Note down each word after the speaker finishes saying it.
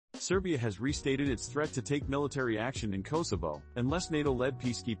Serbia has restated its threat to take military action in Kosovo, unless NATO-led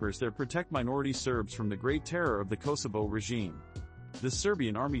peacekeepers there protect minority Serbs from the Great Terror of the Kosovo regime. The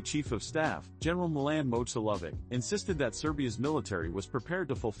Serbian Army Chief of Staff, General Milan Mojsilovic, insisted that Serbia's military was prepared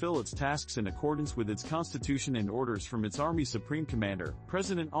to fulfill its tasks in accordance with its constitution and orders from its army supreme commander,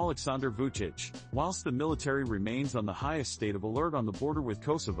 President Aleksandar Vucic, whilst the military remains on the highest state of alert on the border with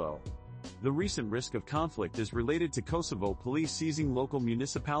Kosovo. The recent risk of conflict is related to Kosovo police seizing local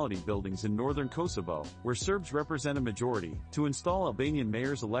municipality buildings in northern Kosovo, where Serbs represent a majority, to install Albanian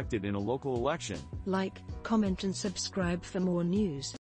mayors elected in a local election. Like, comment and subscribe for more news.